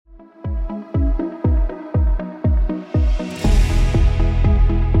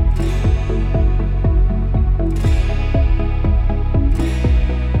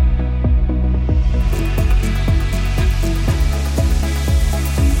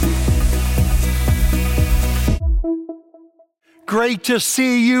great to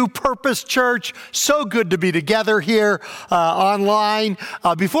see you, Purpose Church. So good to be together here online.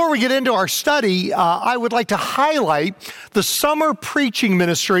 Before we get into our study, I would like to highlight the summer preaching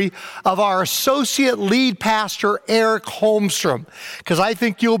ministry of our associate lead pastor, Eric Holmstrom, because I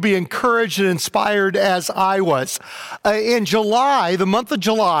think you'll be encouraged and inspired as I was. In July, the month of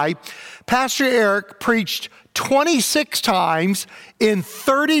July, Pastor Eric preached 26 times in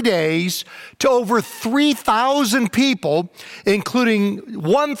 30 days to over 3,000 people, including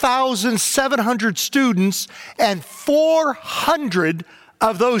 1,700 students, and 400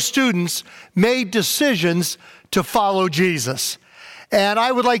 of those students made decisions to follow Jesus. And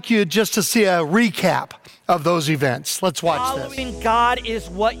I would like you just to see a recap of those events. Let's watch this. Following God is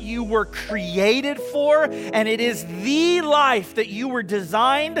what you were created for, and it is the life that you were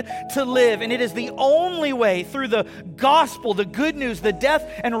designed to live. And it is the only way through the gospel, the good news, the death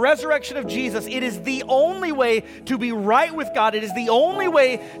and resurrection of Jesus. It is the only way to be right with God. It is the only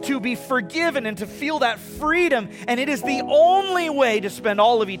way to be forgiven and to feel that freedom. And it is the only way to spend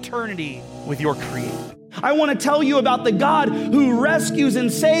all of eternity with your Creator. I want to tell you about the God who rescues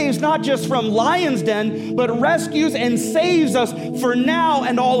and saves, not just from lion's den, but rescues and saves us for now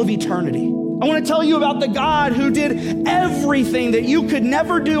and all of eternity. I want to tell you about the God who did everything that you could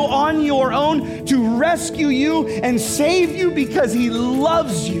never do on your own to rescue you and save you because he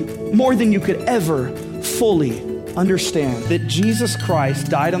loves you more than you could ever fully understand. That Jesus Christ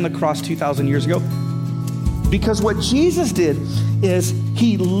died on the cross 2,000 years ago. Because what Jesus did is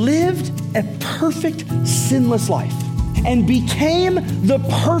he lived a perfect, sinless life and became the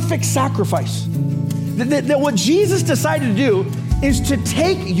perfect sacrifice. That what Jesus decided to do is to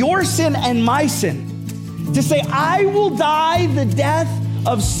take your sin and my sin, to say, I will die the death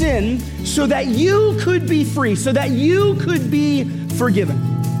of sin so that you could be free, so that you could be forgiven.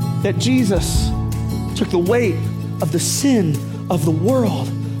 That Jesus took the weight of the sin of the world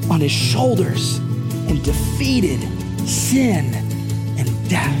on his shoulders and defeated sin and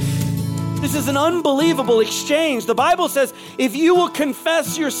death. This is an unbelievable exchange. The Bible says if you will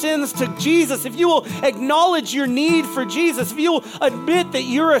confess your sins to Jesus, if you will acknowledge your need for Jesus, if you will admit that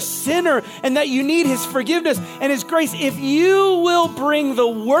you're a sinner and that you need his forgiveness and his grace, if you will bring the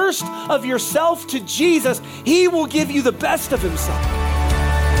worst of yourself to Jesus, he will give you the best of himself.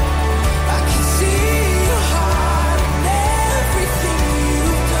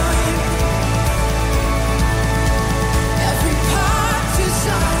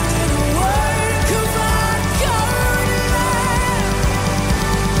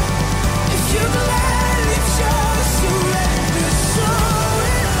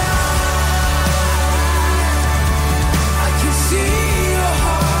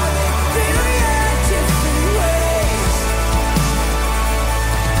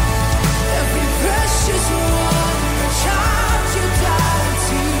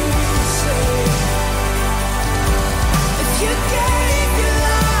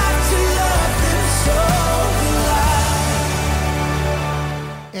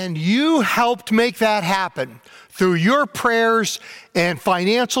 And you helped make that happen through your prayers and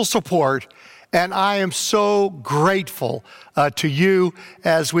financial support. And I am so grateful to you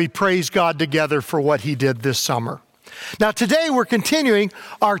as we praise God together for what he did this summer. Now, today we're continuing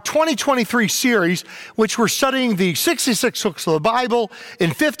our 2023 series, which we're studying the 66 books of the Bible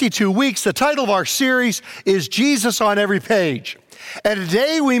in 52 weeks. The title of our series is Jesus on Every Page. And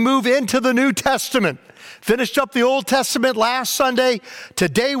today we move into the New Testament. Finished up the Old Testament last Sunday.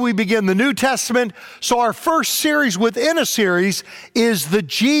 Today we begin the New Testament. So our first series within a series is the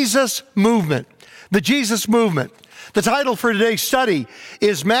Jesus Movement. The Jesus Movement. The title for today's study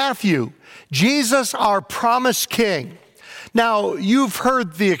is Matthew, Jesus, Our Promised King. Now, you've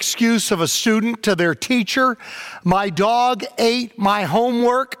heard the excuse of a student to their teacher, my dog ate my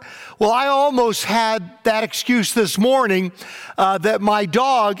homework. Well, I almost had that excuse this morning that my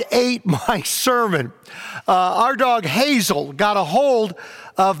dog ate my sermon. Our dog Hazel got a hold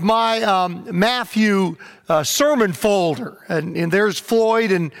of my Matthew sermon folder. And there's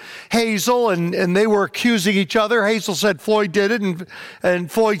Floyd and Hazel, and they were accusing each other. Hazel said Floyd did it, and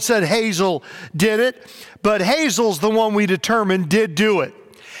Floyd said Hazel did it. But Hazel's the one we determined did do it.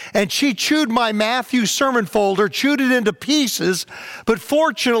 And she chewed my Matthew sermon folder, chewed it into pieces, but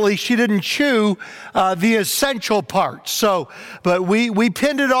fortunately she didn't chew the essential parts. But we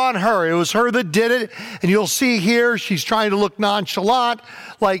pinned it on her. It was her that did it. And you'll see here, she's trying to look nonchalant,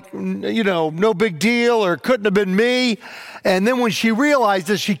 like, no big deal, or couldn't have been me. And then when she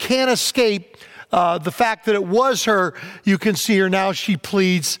realizes she can't escape the fact that it was her, you can see her now. She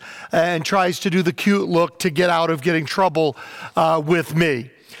pleads and tries to do the cute look to get out of getting trouble with me.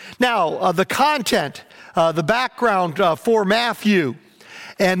 Now, the content the background for Matthew,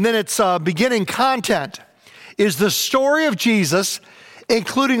 and then its beginning content, is the story of Jesus,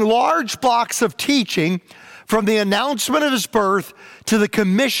 including large blocks of teaching from the announcement of his birth to the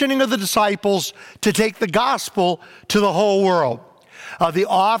commissioning of the disciples to take the gospel to the whole world. The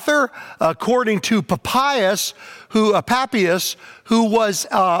author, according to Papias, who was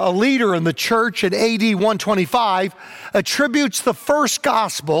a leader in the church in AD 125, attributes the first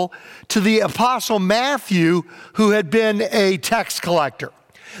gospel to the apostle Matthew, who had been a tax collector.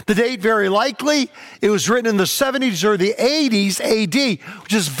 The date, very likely, it was written in the 70s or the 80s AD,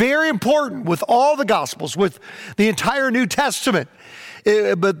 which is very important with all the Gospels, with the entire New Testament.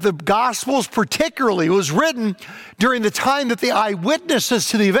 But the Gospels particularly was written during the time that the eyewitnesses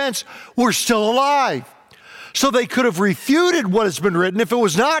to the events were still alive. So they could have refuted what has been written if it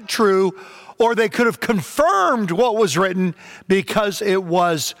was not true, or they could have confirmed what was written because it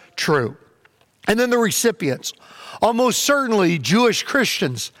was true. And then the recipients. Almost certainly Jewish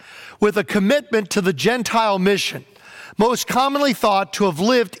Christians with a commitment to the Gentile mission, most commonly thought to have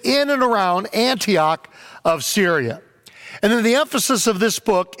lived in and around Antioch of Syria. And then the emphasis of this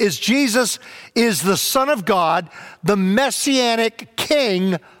book is Jesus is the Son of God, the Messianic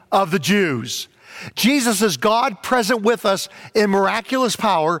King of the Jews. Jesus is God present with us in miraculous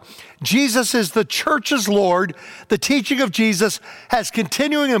power. Jesus is the church's Lord. The teaching of Jesus has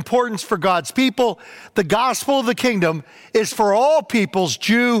continuing importance for God's people. The gospel of the kingdom is for all peoples,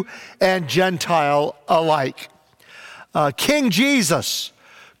 Jew and Gentile alike. King Jesus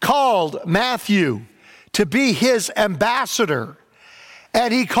called Matthew to be his ambassador,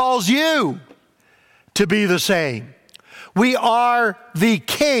 and he calls you to be the same. We are the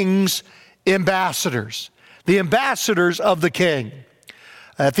King's ambassadors, the ambassadors of the King.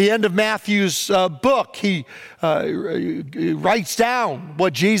 At the end of Matthew's book, he writes down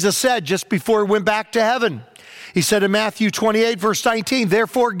what Jesus said just before he went back to heaven. He said in Matthew 28, verse 19,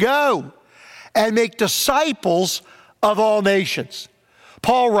 "Therefore go and make disciples of all nations."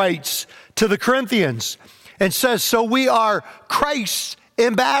 Paul writes to the Corinthians and says, so we are Christ's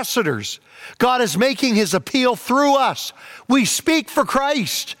ambassadors. God is making his appeal through us. We speak for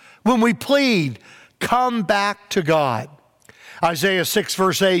Christ when we plead, come back to God. Isaiah 6,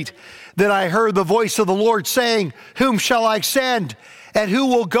 verse 8, "Then I heard the voice of the Lord saying, whom shall I send? And who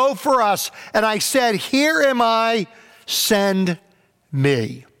will go for us? And I said, here am I, send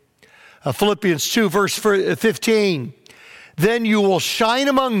me." Philippians 2, verse 15, "Then you will shine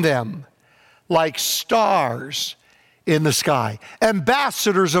among them like stars in the sky."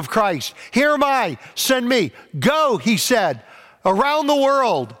 Ambassadors of Christ. Here am I, send me. Go, he said, around the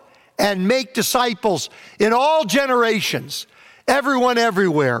world and make disciples in all generations, everyone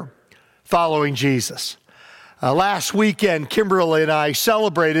everywhere, following Jesus. Last weekend, Kimberly and I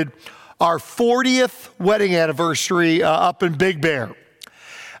celebrated our 40th wedding anniversary up in Big Bear.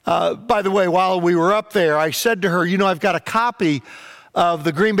 By the way, while we were up there, I said to her, I've got a copy of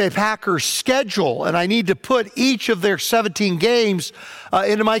the Green Bay Packers schedule, and I need to put each of their 17 games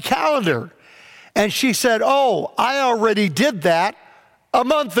into my calendar. And she said, oh, I already did that a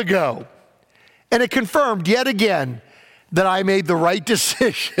month ago. And it confirmed yet again that I made the right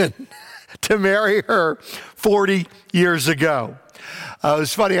decision to marry her 40 years ago. It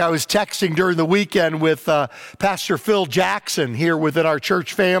was funny, I was texting during the weekend with Pastor Phil Jackson here within our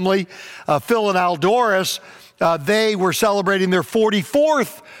church family. Phil and Al Doris, they were celebrating their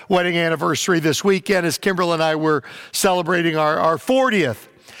 44th wedding anniversary this weekend as Kimberly and I were celebrating our 40th.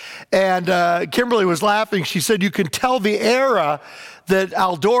 And Kimberly was laughing. She said, you can tell the era that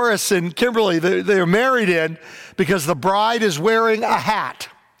Al Doris and Kimberly, they're married in, because the bride is wearing a hat.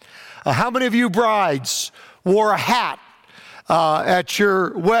 How many of you brides wore a hat at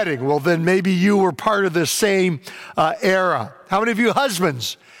your wedding? Well, then maybe you were part of the same era. How many of you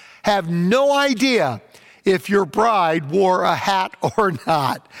husbands have no idea if your bride wore a hat or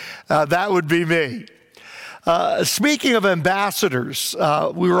not? That would be me. Speaking of ambassadors,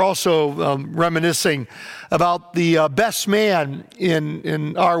 we were also reminiscing about the best man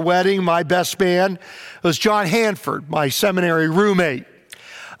in our wedding. My best man was John Hanford, my seminary roommate.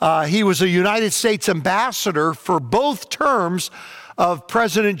 He was a United States ambassador for both terms of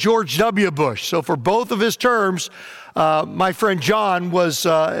President George W. Bush. So for both of his terms, my friend John was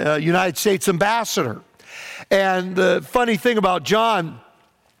a United States ambassador. And the funny thing about John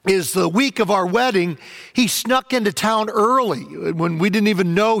is the week of our wedding, he snuck into town early when we didn't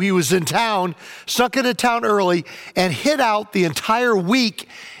even know he was in town, snuck into town early and hid out the entire week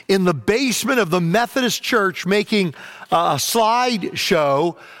in the basement of the Methodist Church making a slide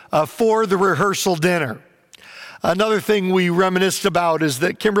show for the rehearsal dinner. Another thing we reminisced about is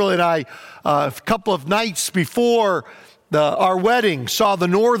that Kimberly and I, a couple of nights before our wedding, saw the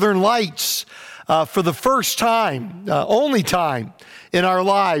Northern Lights for the first time, only time in our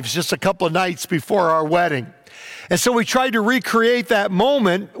lives, just a couple of nights before our wedding. And so we tried to recreate that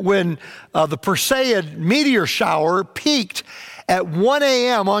moment when the Perseid meteor shower peaked at 1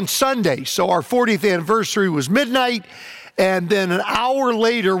 a.m. on Sunday. So our 40th anniversary was midnight, and then an hour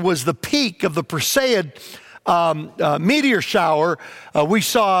later was the peak of the Perseid meteor shower. We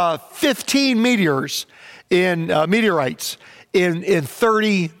saw 15 meteorites in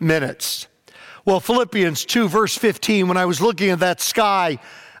 30 minutes. Well, Philippians 2, verse 15, when I was looking at that sky,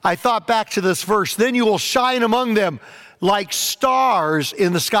 I thought back to this verse, then you will shine among them like stars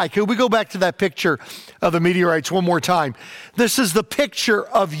in the sky. Can we go back to that picture of the meteorites one more time? This is the picture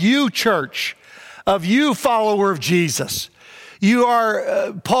of you, church, of you, follower of Jesus. You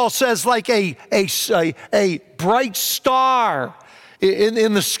are, Paul says, like a bright star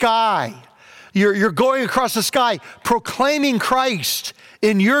in the sky. You're going across the sky proclaiming Christ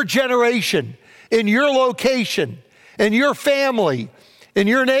in your generation, in your location, in your family, in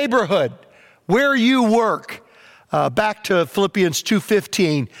your neighborhood, where you work. Back to Philippians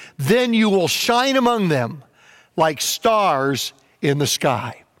 2:15, then you will shine among them like stars in the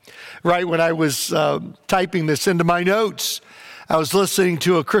sky. Right when I was typing this into my notes, I was listening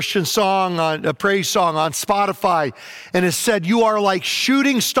to a Christian song, a praise song on Spotify, and it said, you are like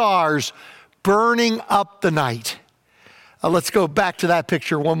shooting stars burning up the night. Let's go back to that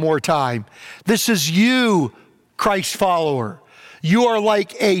picture one more time. This is you, Christ follower. You are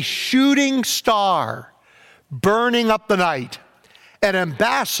like a shooting star burning up the night, an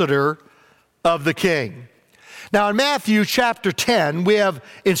ambassador of the King. Now in Matthew chapter 10, we have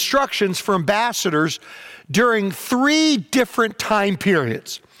instructions for ambassadors during 3 different time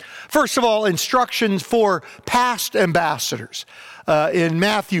periods. First of all, instructions for past ambassadors. In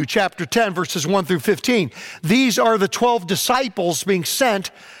Matthew chapter 10, verses 1 through 15. These are the 12 disciples being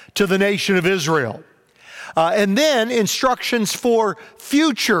sent to the nation of Israel. And then instructions for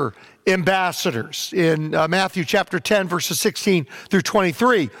future ambassadors in Matthew chapter 10, verses 16 through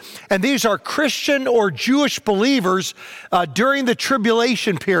 23. And these are Christian or Jewish believers during the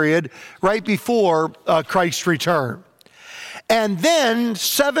tribulation period right before Christ's return. And then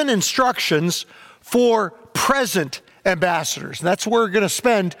 7 instructions for present ambassadors. And that's where we're going to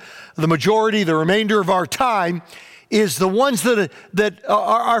spend the remainder of our time, is the ones that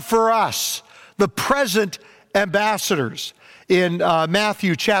are for us, the present ambassadors in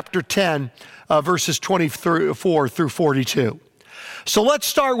Matthew chapter 10, verses 24 through 42. So let's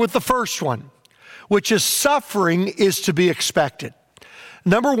start with the first one, which is suffering is to be expected.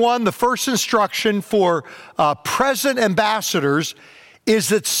 Number one, the first instruction for present ambassadors is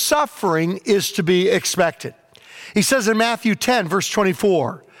that suffering is to be expected. He says in Matthew 10, verse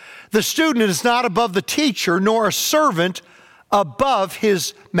 24, the student is not above the teacher, nor a servant above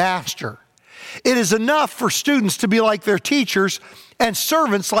his master. It is enough for students to be like their teachers and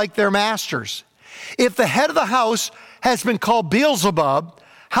servants like their masters. If the head of the house has been called Beelzebub,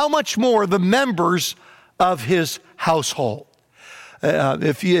 how much more the members of his household?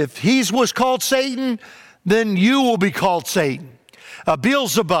 If he was called Satan, then you will be called Satan.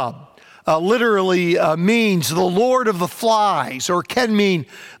 Beelzebub literally means the Lord of the flies, or can mean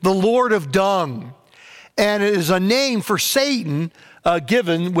the Lord of dung. And it is a name for Satan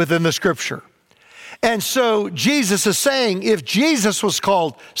given within the scripture. And so Jesus is saying, if Jesus was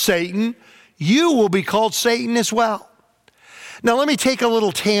called Satan, you will be called Satan as well. Now let me take a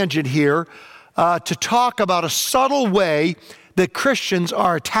little tangent here to talk about a subtle way that Christians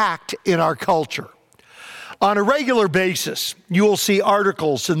are attacked in our culture. On a regular basis, you will see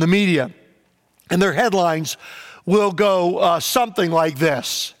articles in the media, and their headlines will go something like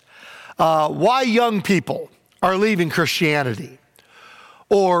this. Why young people are leaving Christianity.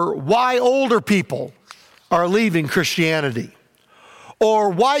 Or why older people are leaving Christianity. Or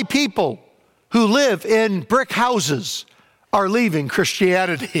why people who live in brick houses are leaving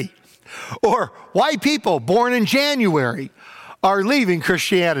Christianity. Or why people born in January are leaving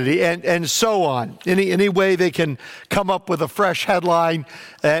Christianity, and so on. Any way they can come up with a fresh headline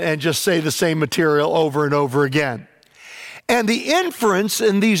and just say the same material over and over again. And the inference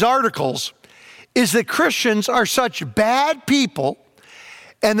in these articles is that Christians are such bad people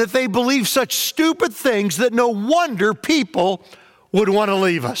and that they believe such stupid things that no wonder people would want to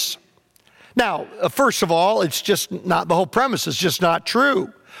leave us. Now, first of all, it's just not, the whole premise is just not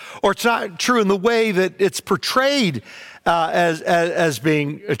true. Or it's not true in the way that it's portrayed as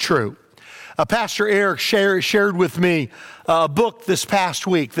being true. Pastor Eric shared with me a book this past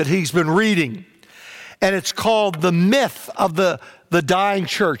week that he's been reading. and it's called The Myth of the Dying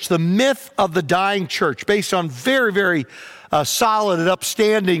Church. The Myth of the Dying Church, based on very, very solid and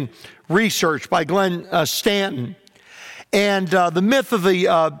upstanding research by Glenn Stanton. And The Myth of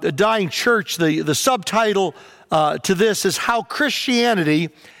the Dying Church, the subtitle to this is How Christianity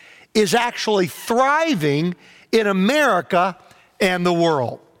is Actually Thriving in America and the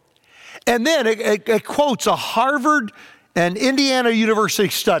World. And then it quotes a Harvard and Indiana University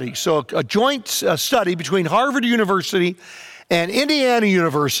study. So a joint study between Harvard University and Indiana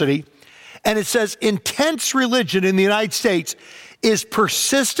University. And it says, intense religion in the United States is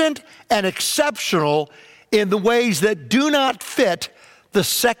persistent and exceptional in the ways that do not fit the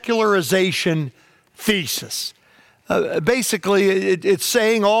secularization thesis. Basically, it's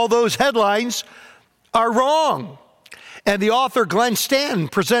saying all those headlines are wrong. And the author, Glenn Stanton,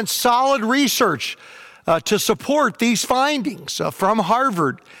 presents solid research to support these findings from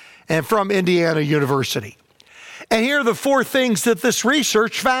Harvard and from Indiana University. And here are the 4 things that this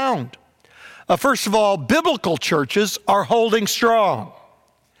research found. First of all, biblical churches are holding strong.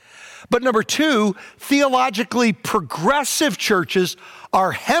 But number 2, theologically progressive churches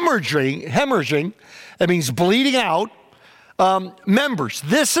are hemorrhaging, that means bleeding out, members.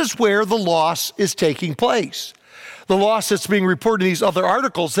 This is where the loss is taking place. The loss that's being reported in these other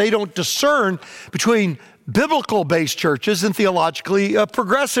articles, they don't discern between biblical-based churches and theologically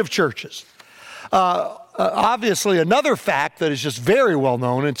progressive churches. Obviously, another fact that is just very well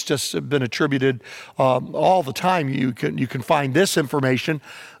known, it's just been attributed all the time, you can find this information.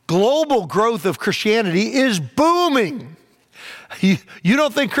 Global growth of Christianity is booming. You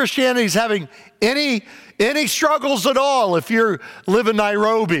don't think Christianity is having any struggles at all if you live in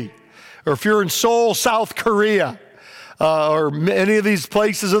Nairobi, or if you're in Seoul, South Korea, or any of these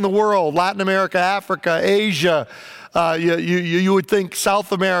places in the world, Latin America, Africa, Asia. You would think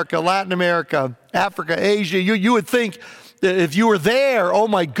South America, Latin America, Africa, Asia. You would think that if you were there, oh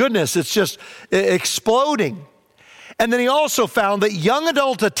my goodness, it's just exploding. And then he also found that young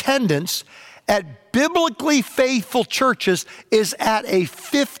adult attendance at biblically faithful churches is at a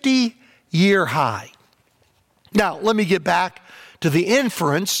 50-year high. Now, let me get back to the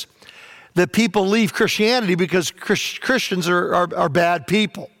inference that people leave Christianity because Christians are bad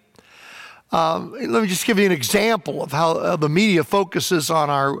people. Let me just give you an example of how the media focuses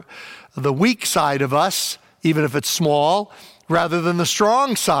on the weak side of us, even if it's small, rather than the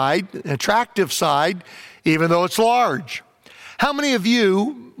strong side, attractive side, even though it's large. How many of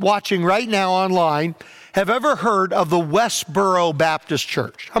you watching right now online have ever heard of the Westboro Baptist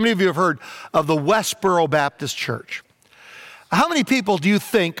Church? How many of you have heard of the Westboro Baptist Church? How many people do you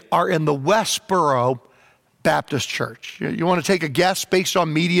think are in the Westboro Baptist Church? You want to take a guess based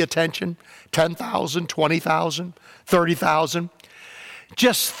on media attention? 10,000, 20,000, 30,000?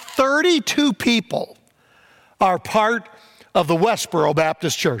 Just 32 people are part of the Westboro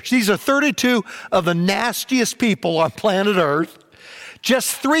Baptist Church. These are 32 of the nastiest people on planet Earth.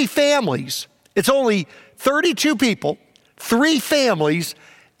 Just 3 families. It's only 32 people, 3 families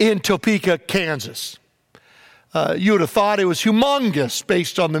in Topeka, Kansas. You would have thought it was humongous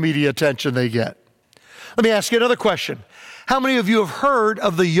based on the media attention they get. Let me ask you another question. How many of you have heard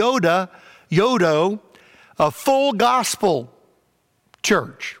of the Yodo Full Gospel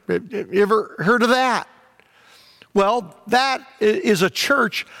Church? You ever heard of that? Well, that is a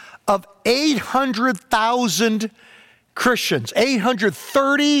church of 800,000 Christians,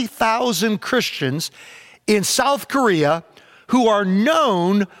 830,000 Christians in South Korea who are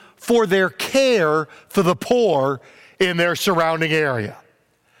known for their care for the poor in their surrounding area.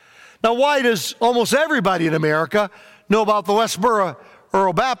 Now, why does almost everybody in America know about the Westboro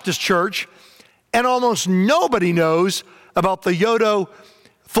Baptist Church and almost nobody knows about the Yodo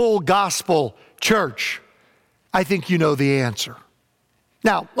Full Gospel Church? I think you know the answer.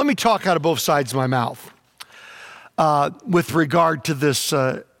 Now, let me talk out of both sides of my mouth with regard to this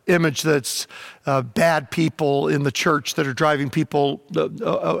image that's bad people in the church that are driving people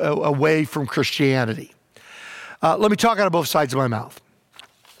away from Christianity. Let me talk out of both sides of my mouth.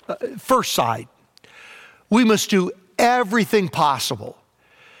 First side, we must do everything possible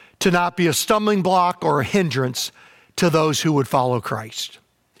to not be a stumbling block or a hindrance to those who would follow Christ.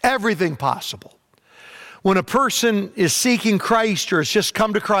 Everything possible. When a person is seeking Christ or has just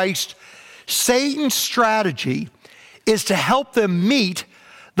come to Christ, Satan's strategy is to help them meet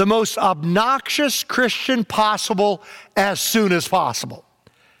the most obnoxious Christian possible as soon as possible.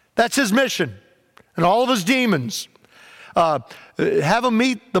 That's his mission, and all of his demons. Have them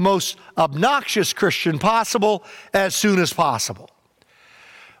meet the most obnoxious Christian possible as soon as possible.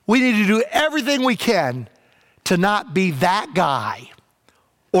 We need to do everything we can to not be that guy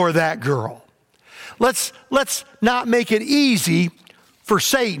or that girl. let's not make it easy for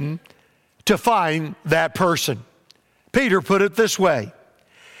Satan to find that person. Peter put it this way.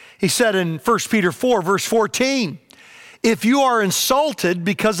 He said in 1 Peter 4, verse 14, if you are insulted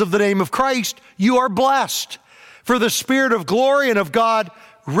because of the name of Christ, you are blessed, for the Spirit of glory and of God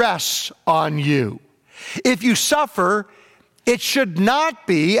rests on you. If you suffer, it should not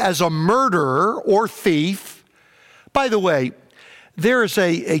be as a murderer or thief. By the way, there is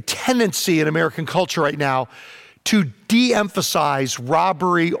a tendency in American culture right now to de-emphasize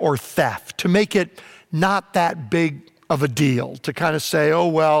robbery or theft, to make it not that big of a deal, to kind of say, oh,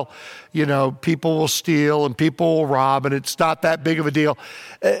 well, you know, people will steal and people will rob and it's not that big of a deal.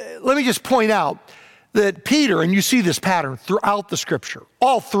 Let me just point out that Peter, and you see this pattern throughout the Scripture,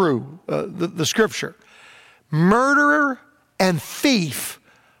 all through the Scripture, murderer and thief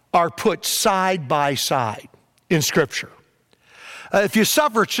are put side by side in Scripture. If you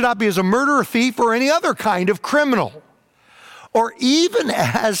suffer, it should not be as a murderer, thief, or any other kind of criminal, or even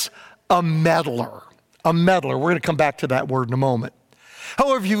as a meddler. A meddler. We're going to come back to that word in a moment.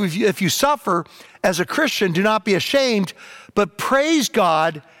 However, if you suffer as a Christian, do not be ashamed, but praise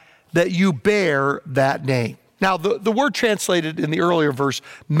God that you bear that name. Now, the word translated in the earlier verse,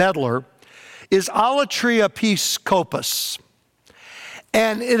 meddler, is alatria piscopus.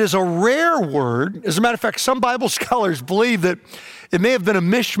 And it is a rare word. As a matter of fact, some Bible scholars believe that it may have been a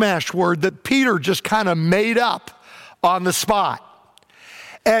mishmash word that Peter just kind of made up on the spot.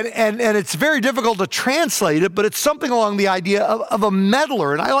 And it's very difficult to translate it, but it's something along the idea of a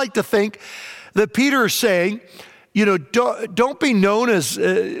meddler. And I like to think that Peter is saying, you know, don't be known as,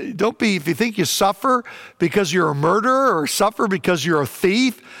 if you think you suffer because you're a murderer or suffer because you're a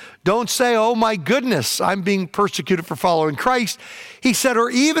thief, don't say, oh my goodness, I'm being persecuted for following Christ. He said,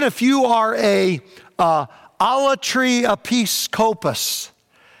 or even if you are a alatri episcopus,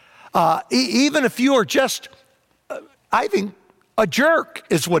 even if you are just, I think, a jerk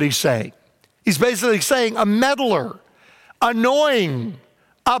is what he's saying. He's basically saying a meddler, annoying,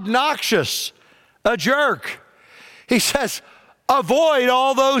 obnoxious, a jerk. He says, avoid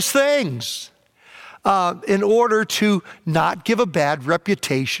all those things in order to not give a bad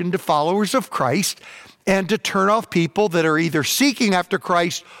reputation to followers of Christ and to turn off people that are either seeking after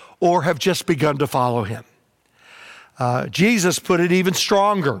Christ or have just begun to follow him. Jesus put it even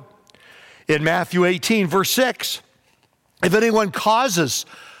stronger in Matthew 18, verse 6. If anyone causes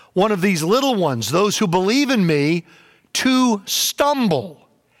one of these little ones, those who believe in me, to stumble,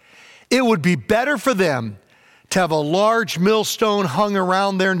 it would be better for them to have a large millstone hung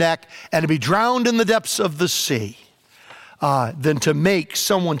around their neck and to be drowned in the depths of the sea than to make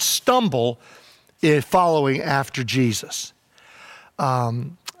someone stumble in following after Jesus.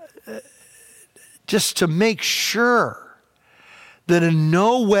 Just to make sure that in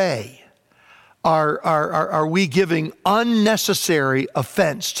no way are we giving unnecessary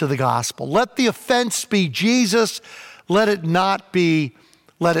offense to the gospel. Let the offense be Jesus. Let it not be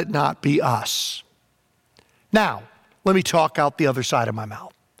us. Now, let me talk out the other side of my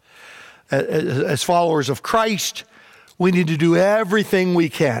mouth. As followers of Christ, we need to do everything we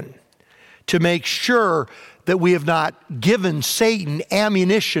can to make sure that we have not given Satan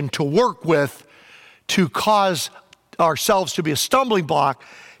ammunition to work with to cause ourselves to be a stumbling block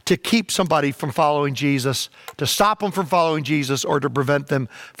to keep somebody from following Jesus, to stop them from following Jesus, or to prevent them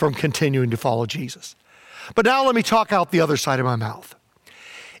from continuing to follow Jesus. But now let me talk out the other side of my mouth.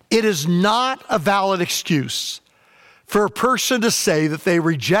 It is not a valid excuse for a person to say that they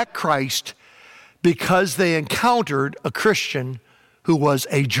reject Christ because they encountered a Christian who was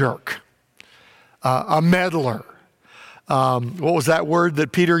a jerk, a meddler. What was that word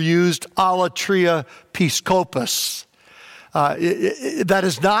that Peter used? Alatria piscopus. That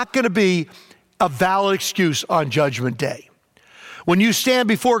is not going to be a valid excuse on Judgment Day. When you stand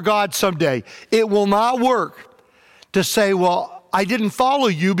before God someday, it will not work to say, well, I didn't follow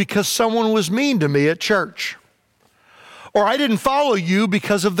you because someone was mean to me at church. Or I didn't follow you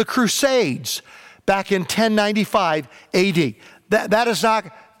because of the Crusades back in 1095 AD. That is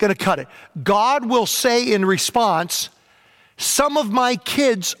not going to cut it. God will say in response, some of my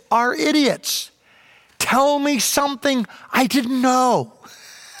kids are idiots. Tell me something I didn't know.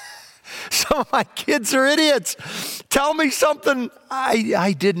 Some of my kids are idiots. Tell me something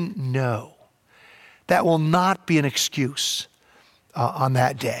I didn't know. That will not be an excuse on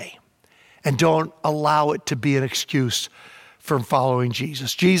that day. And don't allow it to be an excuse from following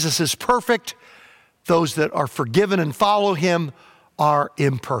Jesus. Jesus is perfect. Those that are forgiven and follow him are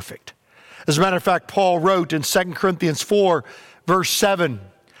imperfect. As a matter of fact, Paul wrote in 2 Corinthians 4, verse 7,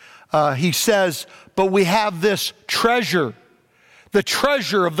 he says, but we have this treasure, the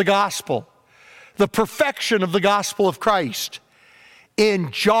treasure of the gospel, the perfection of the gospel of Christ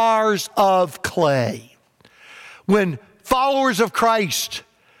in jars of clay. When followers of Christ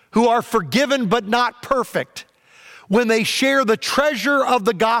who are forgiven but not perfect, when they share the treasure of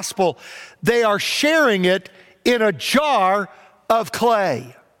the gospel, they are sharing it in a jar of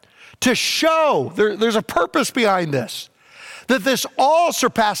clay to show, there's a purpose behind this, that this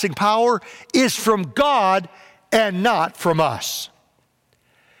all-surpassing power is from God and not from us.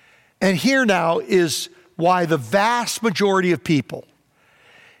 And here now is why the vast majority of people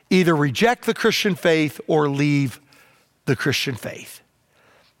either reject the Christian faith or leave the Christian faith.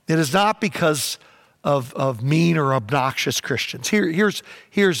 It is not because of mean or obnoxious Christians. Here's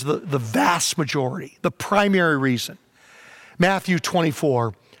the vast majority, the primary reason. Matthew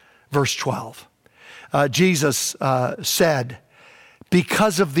 24, verse 12. Jesus said,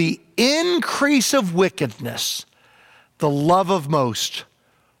 because of the increase of wickedness, the love of most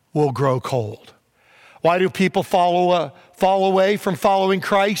will grow cold. Why do people fall away from following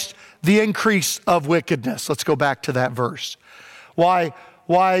Christ? The increase of wickedness. Let's go back to that verse. Why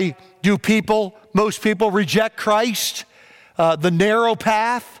do most people reject Christ? The narrow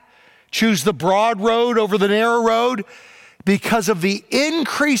path, choose the broad road over the narrow road? Because of the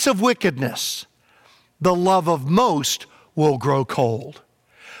increase of wickedness, the love of most will grow cold.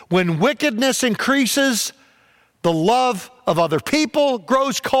 When wickedness increases, the love of other people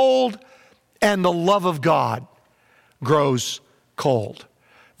grows cold, and the love of God grows cold.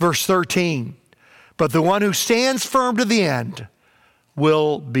 Verse 13, but the one who stands firm to the end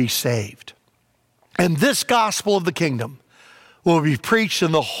will be saved. And this gospel of the kingdom will be preached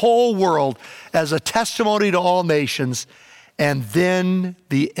in the whole world as a testimony to all nations, and then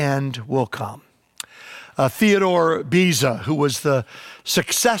the end will come. Theodore Beza, who was the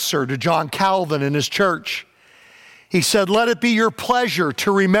successor to John Calvin in his church, he said, let it be your pleasure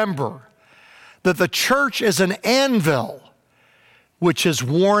to remember that the church is an anvil which has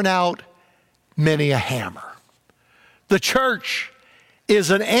worn out many a hammer. The church is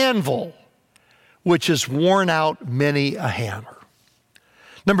an anvil which has worn out many a hammer.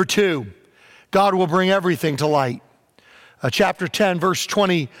 Number two, God will bring everything to light. Chapter 10, verse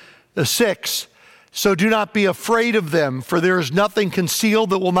 26, so do not be afraid of them, for there is nothing concealed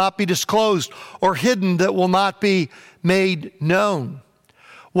that will not be disclosed, or hidden that will not be made known.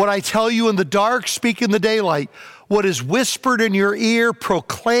 What I tell you in the dark, speak in the daylight. What is whispered in your ear,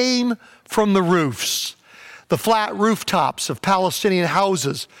 proclaim from the roofs. The flat rooftops of Palestinian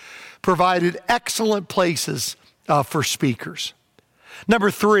houses provided excellent places for speakers.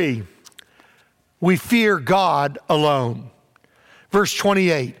 Number three, we fear God alone. Verse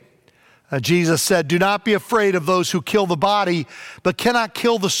 28, Jesus said, do not be afraid of those who kill the body, but cannot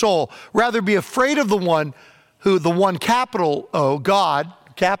kill the soul. Rather be afraid of the one, capital O, God,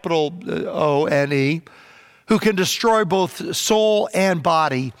 capital O-N-E, who can destroy both soul and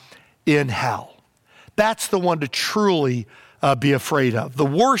body in hell. That's the one to truly be afraid of. The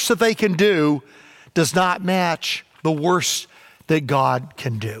worst that they can do does not match the worst that God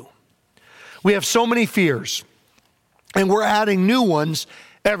can do. We have so many fears, and we're adding new ones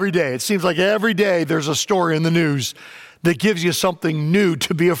every day. It seems like every day there's a story in the news that gives you something new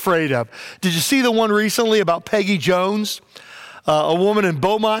to be afraid of. Did you see the one recently about Peggy Jones, a woman in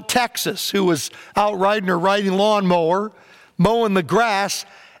Beaumont, Texas, who was out riding her riding lawnmower, mowing the grass,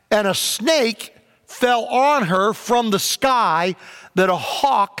 and a snake fell on her from the sky that a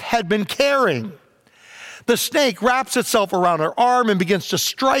hawk had been carrying. The snake wraps itself around her arm and begins to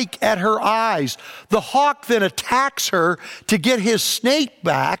strike at her eyes. The hawk then attacks her to get his snake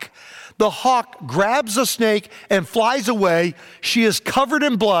back. The hawk grabs the snake and flies away. She is covered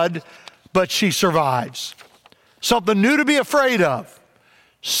in blood, but she survives. Something new to be afraid of.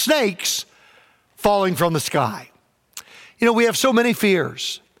 Snakes falling from the sky. You know, we have so many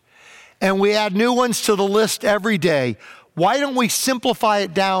fears, and we add new ones to the list every day. Why don't we simplify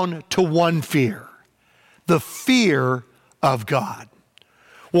it down to one fear? The fear of God.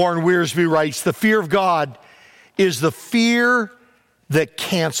 Warren Wiersbe writes, the fear of God is the fear that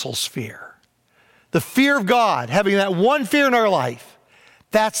cancels fear. The fear of God, having that one fear in our life,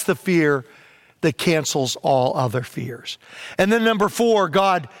 that's the fear that cancels all other fears. And then number four,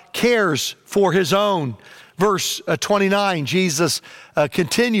 God cares for his own. Verse 29, Jesus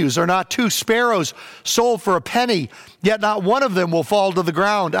continues, are not two sparrows sold for a penny, yet not one of them will fall to the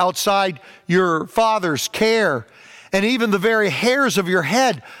ground outside your Father's care. And even the very hairs of your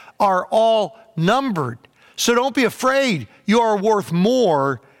head are all numbered. So don't be afraid. You are worth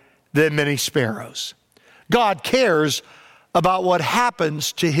more than many sparrows. God cares about what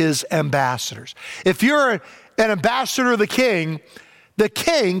happens to his ambassadors. If you're an ambassador of the king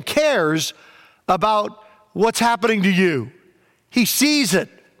cares about what's happening to you. He sees it.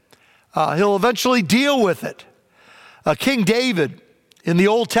 He'll eventually deal with it. King David in the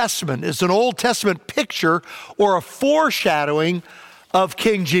Old Testament is an Old Testament picture or a foreshadowing of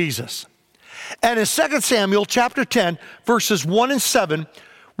King Jesus. And in 2 Samuel chapter 10, verses 1 and 7,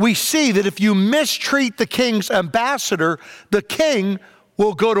 we see that if you mistreat the king's ambassador, the king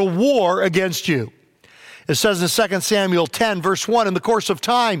will go to war against you. It says in 2 Samuel 10, verse 1, in the course of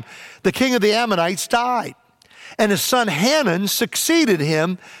time, the king of the Ammonites died, and his son Hanun succeeded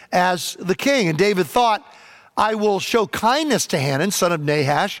him as the king. And David thought, I will show kindness to Hanun, son of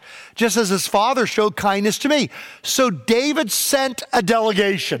Nahash, just as his father showed kindness to me. So David sent a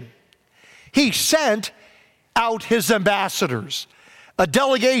delegation. He sent out his ambassadors, a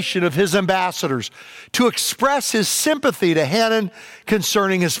delegation of his ambassadors, to express his sympathy to Hanun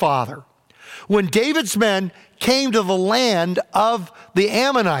concerning his father. When David's men came to the land of the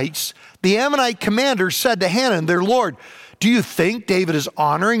Ammonites, the Ammonite commander said to Hanun, their lord, do you think David is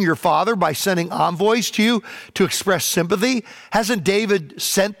honoring your father by sending envoys to you to express sympathy? Hasn't David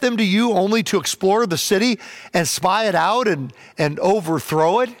sent them to you only to explore the city and spy it out and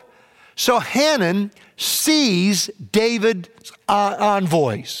overthrow it? So Hanun seized David's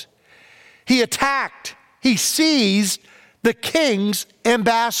envoys. He attacked. He seized the king's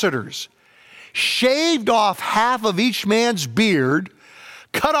ambassadors, shaved off half of each man's beard,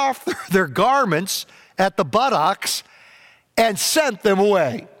 cut off their garments at the buttocks, and sent them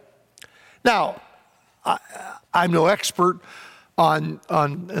away. Now, I'm no expert on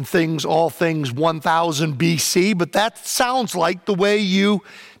things, all things 1000 BC, but that sounds like the way you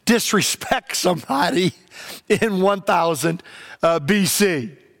disrespect somebody in 1000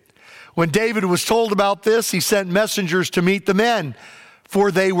 BC. When David was told about this, he sent messengers to meet the men,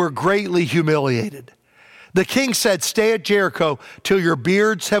 for they were greatly humiliated. The king said, stay at Jericho till your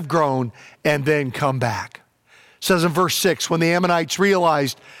beards have grown, and then come back. It says in verse 6, when the Ammonites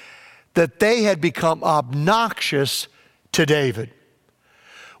realized that they had become obnoxious to David.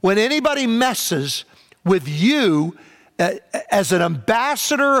 When anybody messes with you as an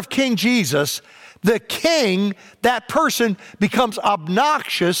ambassador of King Jesus, the king, that person becomes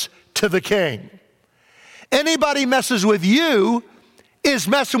obnoxious to the king. Anybody messes with you is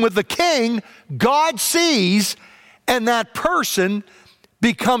messing with the king. God sees, and that person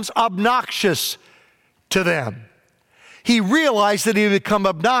becomes obnoxious to them. He realized that he had become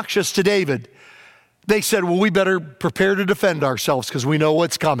obnoxious to David. They said, well, we better prepare to defend ourselves because we know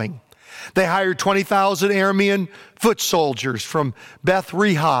what's coming. They hired 20,000 Aramean foot soldiers from Beth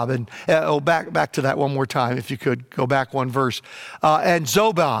Rehob. And back to that one more time, if you could go back one verse. And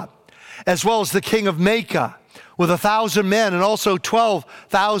Zobah, as well as the king of Maacah, with 1,000 men, and also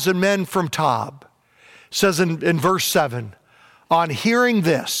 12,000 men from Tob. It says in verse 7, on hearing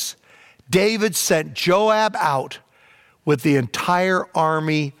this, David sent Joab out with the entire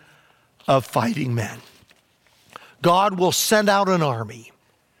army of fighting men. God will send out an army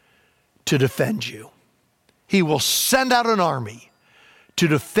to defend you. He will send out an army to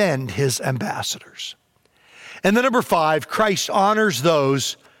defend his ambassadors. And then number 5, Christ honors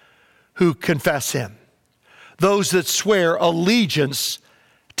those who confess him. Those that swear allegiance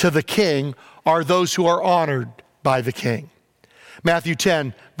to the king are those who are honored by the king. Matthew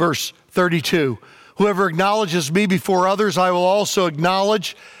 10, verse 32, whoever acknowledges me before others, I will also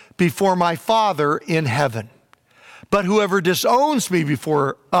acknowledge before my Father in heaven. But whoever disowns me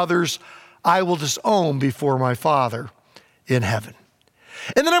before others, I will disown before my Father in heaven.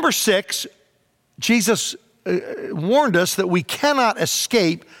 And then number 6, Jesus warned us that we cannot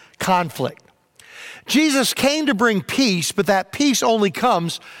escape conflict. Jesus came to bring peace, but that peace only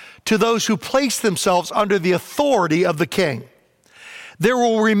comes to those who place themselves under the authority of the king. There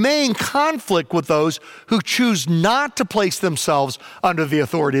will remain conflict with those who choose not to place themselves under the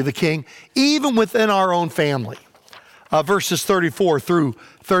authority of the king, even within our own family. Verses 34 through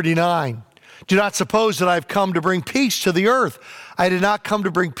 39. Do not suppose that I've come to bring peace to the earth. I did not come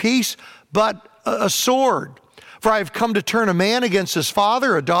to bring peace, but a sword. For I have come to turn a man against his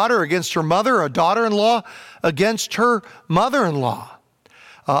father, a daughter against her mother, a daughter-in-law against her mother-in-law.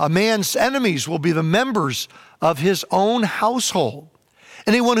 A man's enemies will be the members of his own household.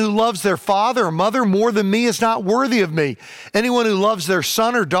 Anyone who loves their father or mother more than me is not worthy of me. Anyone who loves their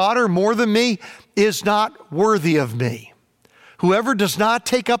son or daughter more than me is not worthy of me. Whoever does not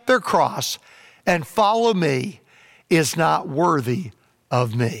take up their cross and follow me is not worthy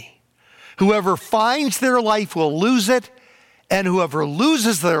of me. Whoever finds their life will lose it, and whoever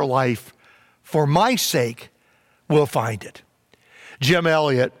loses their life for my sake will find it. Jim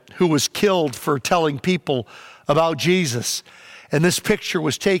Elliot, who was killed for telling people about Jesus And this picture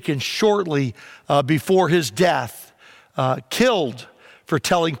was taken shortly before his death, killed for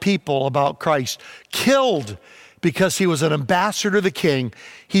telling people about Christ, killed because he was an ambassador to the king.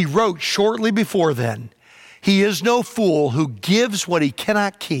 He wrote shortly before then, "He is no fool who gives what he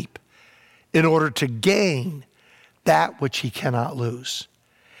cannot keep in order to gain that which he cannot lose."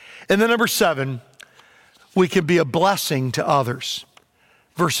 And then number 7, we can be a blessing to others.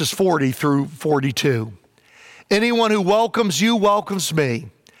 Verses 40 through 42. "Anyone who welcomes you welcomes me,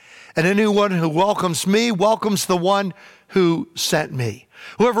 and anyone who welcomes me welcomes the one who sent me.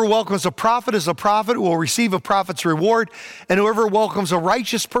 Whoever welcomes a prophet as a prophet will receive a prophet's reward, and whoever welcomes a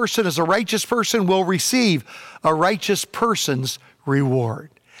righteous person as a righteous person will receive a righteous person's reward.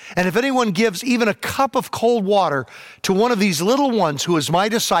 And if anyone gives even a cup of cold water to one of these little ones who is my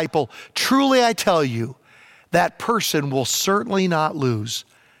disciple, truly I tell you, that person will certainly not lose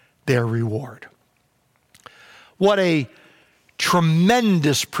their reward." What a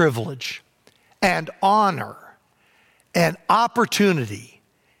tremendous privilege and honor and opportunity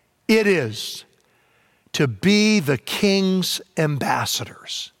it is to be the King's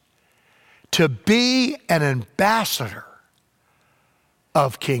ambassadors, to be an ambassador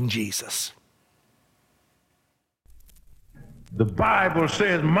of King Jesus. The Bible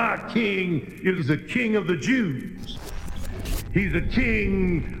says, "My king is the king of the Jews. He's the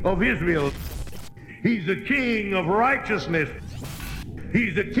king of Israel. He's the king of righteousness.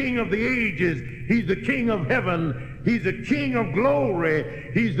 He's the king of the ages. He's the king of heaven. He's the king of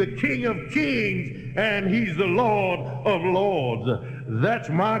glory. He's the king of kings. And he's the Lord of lords." That's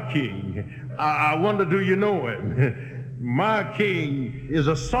my king. I wonder, do you know him? My king is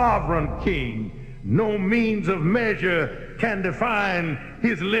a sovereign king. No means of measure can define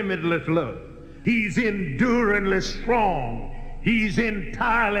his limitless love. He's enduringly strong. He's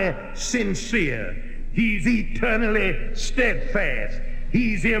entirely sincere. He's eternally steadfast.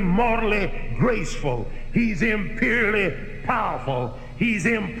 He's immortally graceful. He's imperially powerful. He's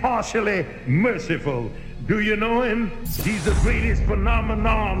impartially merciful. Do you know him? He's the greatest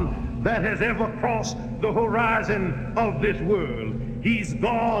phenomenon that has ever crossed the horizon of this world. He's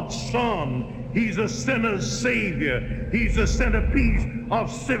God's Son. He's a sinner's Savior. He's the centerpiece of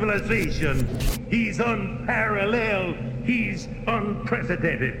civilization. He's unparalleled. He's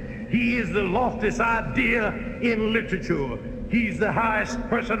unprecedented. He is the loftiest idea in literature. He's the highest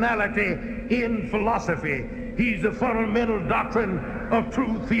personality in philosophy. He's the fundamental doctrine of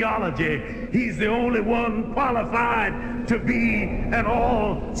true theology. He's the only one qualified to be an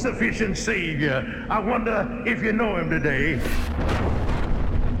all-sufficient Savior. I wonder if you know him today.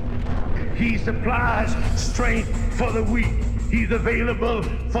 He supplies strength for the weak. He's available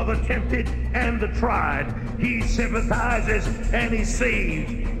for the tempted and the tried. He sympathizes and he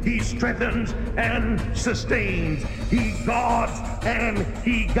saves. He strengthens and sustains. He guards and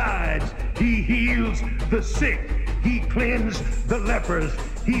he guides. He heals the sick. He cleanses the lepers.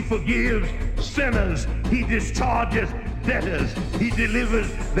 He forgives sinners. He discharges debtors. He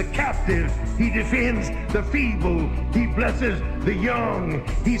delivers the captives. He defends the feeble. He blesses the young.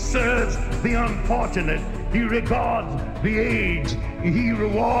 He serves the unfortunate. He regards the aged. He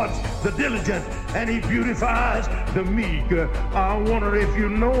rewards the diligent, and he beautifies the meek. I wonder if you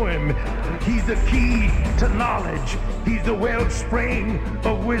know him. He's the key to knowledge. He's the wellspring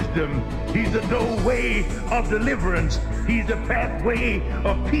of wisdom. He's the doorway of deliverance. He's the pathway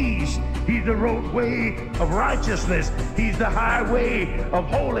of peace. He's the roadway of righteousness. He's the highway of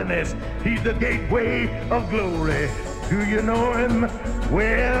holiness. He's the gateway of glory. Do you know him?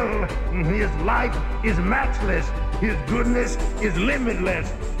 Well, his life is matchless. His goodness is limitless.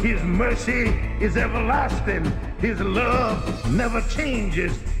 His mercy is everlasting. His love never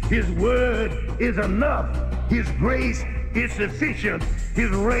changes. His word is enough. His grace is sufficient.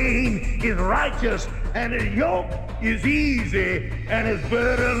 His reign is righteous. And his yoke is easy. And his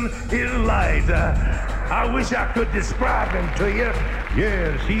burden is light. I wish I could describe him to you.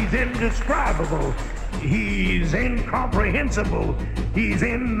 Yes, he's indescribable. He's incomprehensible. He's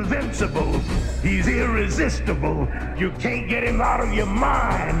invincible. He's irresistible. You can't get him out of your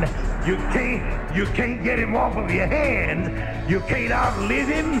mind. You can't get him off of your hand. You can't outlive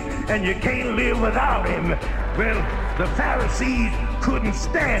him, and you can't live without him. Well, the Pharisees couldn't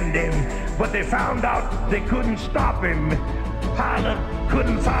stand him, but they found out they couldn't stop him. Pilate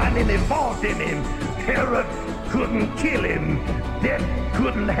couldn't find any fault in him. Herod couldn't kill him. Death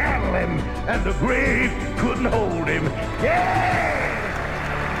couldn't handle him. And the grave couldn't hold him. Yeah!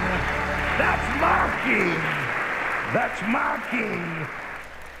 That's my king. That's my king.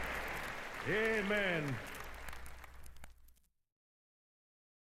 Amen.